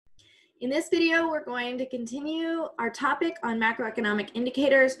In this video, we're going to continue our topic on macroeconomic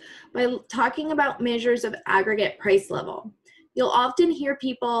indicators by talking about measures of aggregate price level. You'll often hear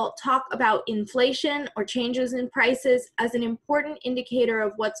people talk about inflation or changes in prices as an important indicator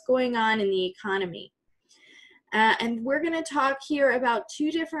of what's going on in the economy. And we're going to talk here about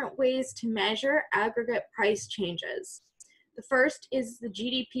two different ways to measure aggregate price changes. The first is the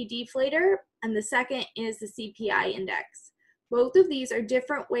GDP deflator, and the second is the CPI index. Both of these are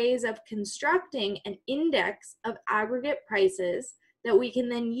different ways of constructing an index of aggregate prices that we can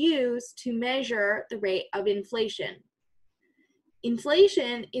then use to measure the rate of inflation.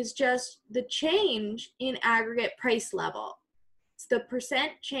 Inflation is just the change in aggregate price level. It's the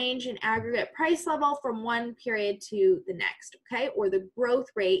percent change in aggregate price level from one period to the next, okay? Or the growth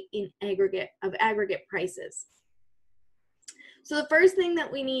rate in aggregate prices. So the first thing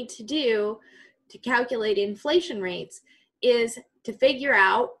that we need to do to calculate inflation rates is to figure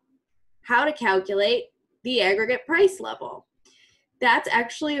out how to calculate the aggregate price level. That's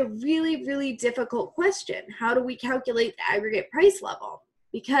actually a really, really difficult question. How do we calculate the aggregate price level?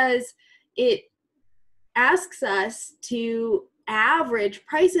 Because it asks us to average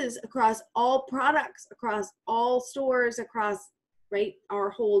prices across all products, across all stores, across, right, our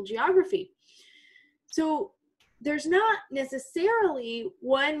whole geography. So there's not necessarily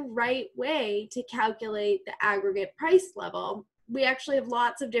one right way to calculate the aggregate price level. We actually have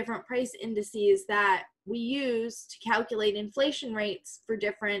lots of different price indices that we use to calculate inflation rates for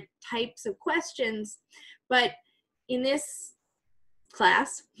different types of questions. But in this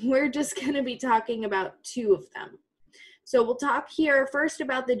class, we're just going to be talking about two of them. So we'll talk here first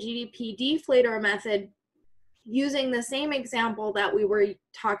about the GDP deflator method using the same example that we were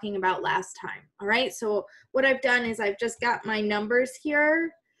talking about last time. All right, so what I've done is I've just got my numbers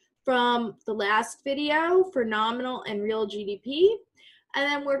here from the last video for nominal and real GDP, and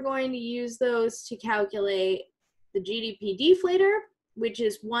then we're going to use those to calculate the GDP deflator, which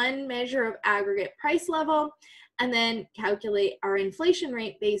is one measure of aggregate price level, and then calculate our inflation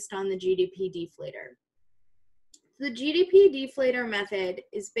rate based on the GDP deflator. The GDP deflator method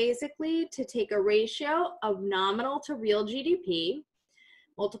is basically to take a ratio of nominal to real GDP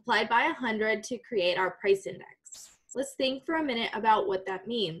multiplied by 100 to create our price index. Let's think for a minute about what that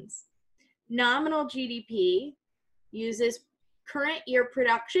means. Nominal GDP uses current year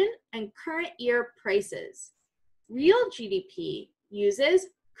production and current year prices. Real GDP uses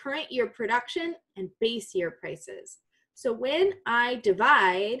current year production and base year prices. So when I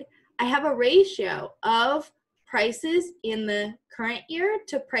divide, I have a ratio of prices in the current year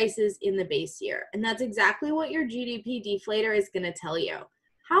to prices in the base year. And that's exactly what your GDP deflator is going to tell you.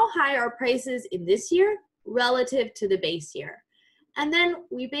 How high are prices in this year relative to the base year? And then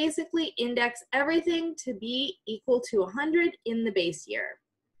we basically index everything to be equal to 100 in the base year.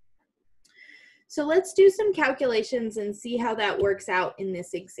 So let's do some calculations and see how that works out in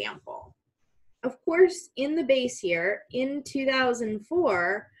this example. Of course, in the base year, in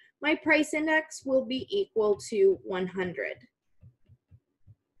 2004, my price index will be equal to 100.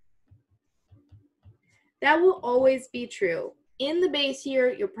 That will always be true. In the base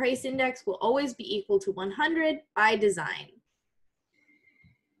year, your price index will always be equal to 100 by design.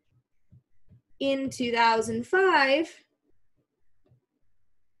 In 2005,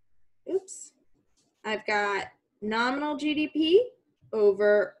 I've got nominal GDP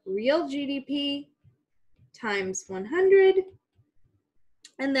over real GDP times 100.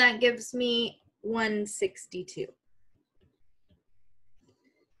 And that gives me 162.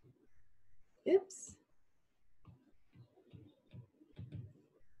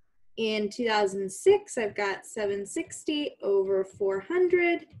 In 2006, I've got 760 over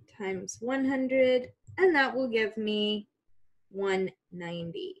 400 times 100, and that will give me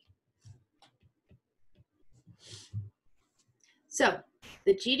 190. So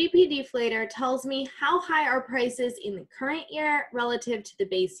the GDP deflator tells me how high are prices in the current year relative to the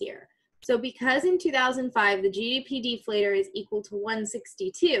base year. So because in 2005, the GDP deflator is equal to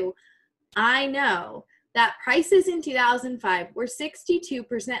 162, I know that prices in 2005 were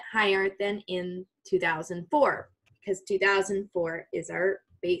 62% higher than in 2004, because 2004 is our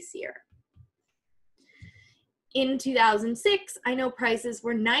base year. In 2006, I know prices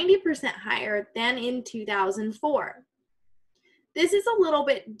were 90% higher than in 2004. This is a little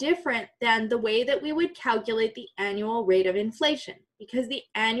bit different than the way that we would calculate the annual rate of inflation, because the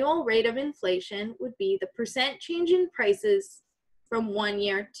annual rate of inflation would be the percent change in prices from one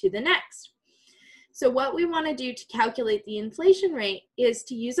year to the next. So what we want to do to calculate the inflation rate is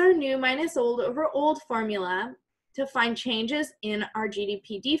to use our new minus old over old formula to find changes in our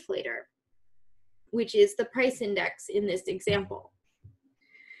GDP deflator, which is the price index in this example.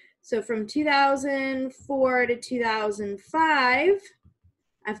 So from 2004 to 2005,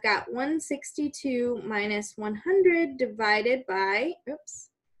 I've got 162 minus 100 divided by,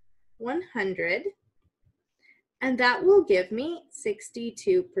 100, and that will give me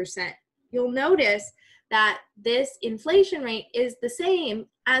 62%. You'll notice that this inflation rate is the same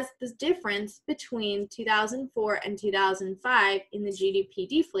as the difference between 2004 and 2005 in the GDP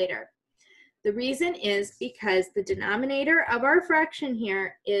deflator. The reason is because the denominator of our fraction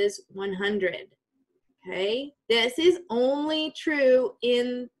here is 100. Okay, this is only true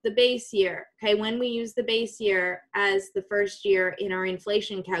in the base year, okay, when we use the base year as the first year in our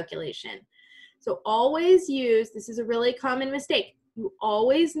inflation calculation. So always use, this is a really common mistake, you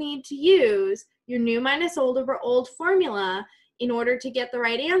always need to use your new minus old over old formula in order to get the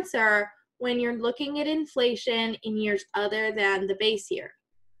right answer when you're looking at inflation in years other than the base year.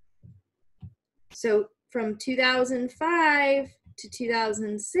 So from 2005 to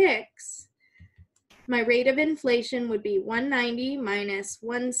 2006, my rate of inflation would be 190 minus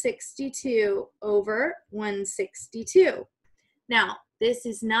 162 over 162. Now, this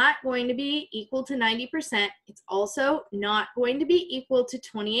is not going to be equal to 90%. It's also not going to be equal to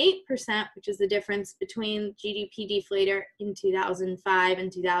 28%, which is the difference between GDP deflator in 2005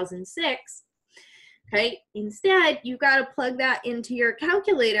 and 2006. Okay, instead, you got to plug that into your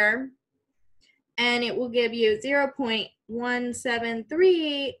calculator, and it will give you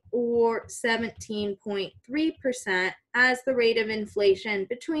 0.173 or 17.3% as the rate of inflation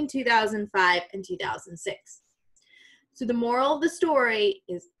between 2005 and 2006. So the moral of the story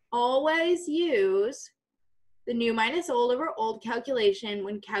is always use the new minus old over old calculation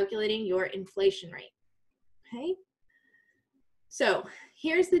when calculating your inflation rate. Okay? So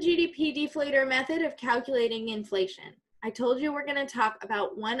here's the GDP deflator method of calculating inflation. I told you we're going to talk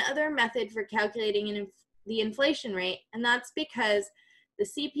about one other method for calculating the inflation rate, and that's because the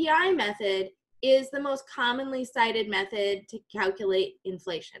CPI method is the most commonly cited method to calculate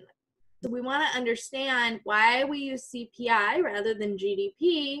inflation. So we want to understand why we use CPI rather than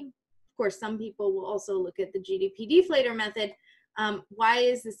GDP. Of course, some people will also look at the GDP deflator method. Why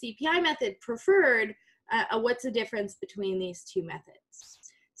is the CPI method preferred? What's the difference between these two methods?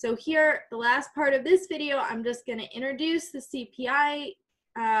 So here, the last part of this video, I'm just going to introduce the CPI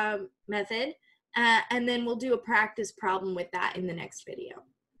method, and then we'll do a practice problem with that in the next video.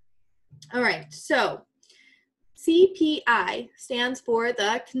 All right, so CPI stands for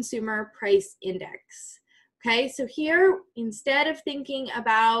the Consumer Price Index. Okay, so here, instead of thinking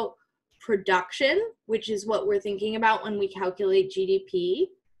about production, which is what we're thinking about when we calculate GDP,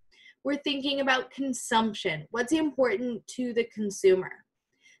 we're thinking about consumption. What's important to the consumer?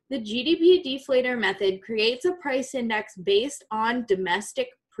 The GDP deflator method creates a price index based on domestic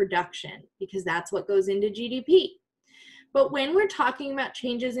production because that's what goes into GDP. But when we're talking about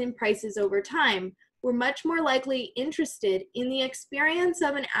changes in prices over time, we're much more likely interested in the experience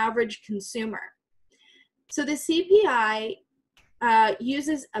of an average consumer. So the CPI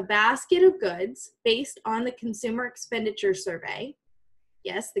uses a basket of goods based on the Consumer Expenditure Survey.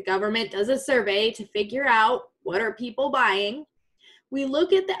 Yes, the government does a survey to figure out what are people buying. We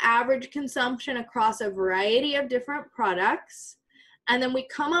look at the average consumption across a variety of different products, and then we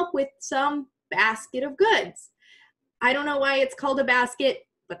come up with some basket of goods. I don't know why it's called a basket,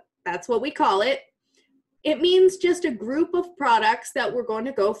 but that's what we call it. It means just a group of products that we're going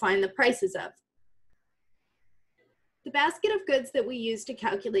to go find the prices of. The basket of goods that we use to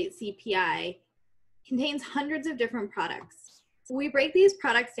calculate CPI contains hundreds of different products. We break these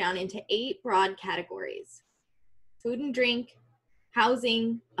products down into 8 broad categories: food and drink,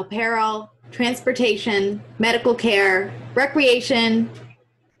 housing, apparel, transportation, medical care, recreation,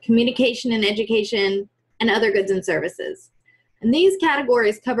 communication and education, and other goods and services. And these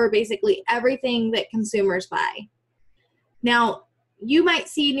categories cover basically everything that consumers buy. Now, you might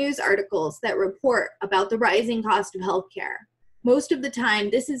see news articles that report about the rising cost of healthcare. Most of the time,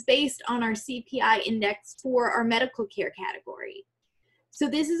 this is based on our CPI index for our medical care category. So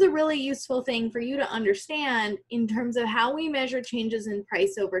this is a really useful thing for you to understand in terms of how we measure changes in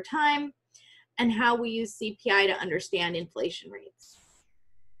price over time and how we use CPI to understand inflation rates.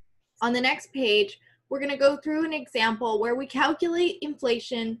 On the next page, we're going to go through an example where we calculate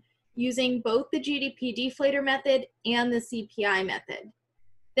inflation using both the GDP deflator method and the CPI method.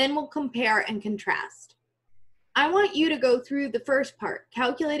 Then we'll compare and contrast. I want you to go through the first part,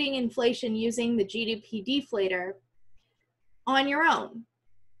 calculating inflation using the GDP deflator, on your own.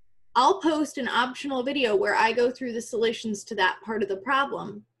 I'll post an optional video where I go through the solutions to that part of the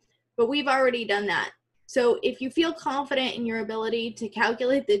problem, but we've already done that. So if you feel confident in your ability to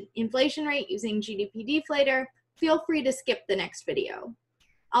calculate the inflation rate using GDP deflator, feel free to skip the next video.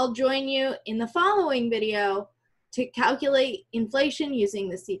 I'll join you in the following video to calculate inflation using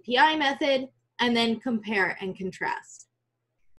the CPI method and then compare and contrast.